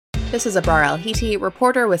This is Abrar El-Hiti,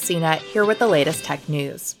 reporter with CNET, here with the latest tech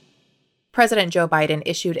news. President Joe Biden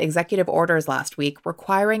issued executive orders last week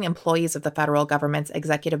requiring employees of the federal government's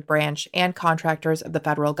executive branch and contractors of the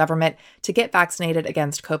federal government to get vaccinated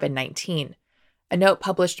against COVID-19. A note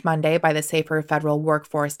published Monday by the Safer Federal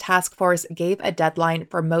Workforce Task Force gave a deadline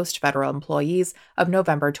for most federal employees of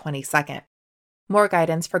November 22nd. More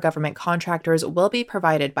guidance for government contractors will be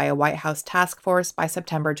provided by a White House task force by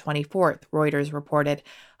September 24th, Reuters reported,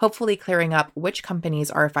 hopefully clearing up which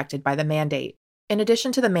companies are affected by the mandate. In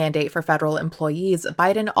addition to the mandate for federal employees,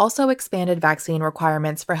 Biden also expanded vaccine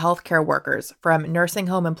requirements for healthcare workers, from nursing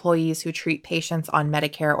home employees who treat patients on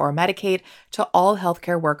Medicare or Medicaid to all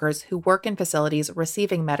healthcare workers who work in facilities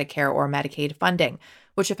receiving Medicare or Medicaid funding,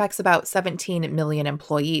 which affects about 17 million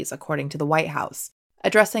employees, according to the White House.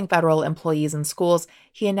 Addressing federal employees in schools,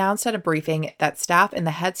 he announced at a briefing that staff in the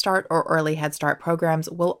Head Start or Early Head Start programs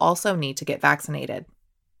will also need to get vaccinated.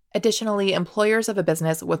 Additionally, employers of a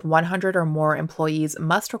business with 100 or more employees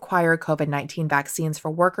must require COVID-19 vaccines for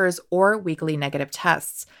workers or weekly negative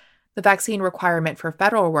tests. The vaccine requirement for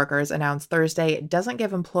federal workers announced Thursday doesn't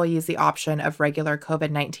give employees the option of regular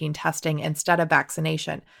COVID-19 testing instead of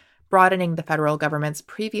vaccination, broadening the federal government's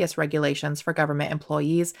previous regulations for government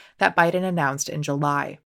employees that Biden announced in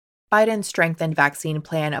July. Biden's strengthened vaccine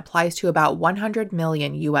plan applies to about 100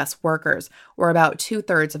 million U.S. workers, or about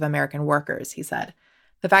two-thirds of American workers, he said.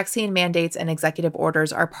 The vaccine mandates and executive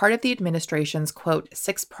orders are part of the administration's, quote,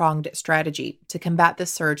 six-pronged strategy to combat the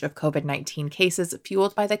surge of COVID-19 cases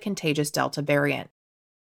fueled by the contagious Delta variant.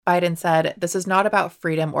 Biden said, "This is not about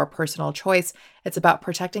freedom or personal choice. It's about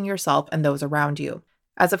protecting yourself and those around you."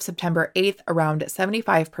 As of September 8th, around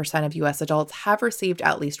 75% of U.S. adults have received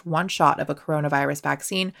at least one shot of a coronavirus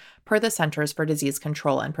vaccine, per the Centers for Disease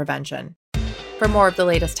Control and Prevention. For more of the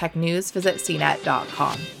latest tech news, visit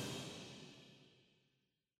cnet.com.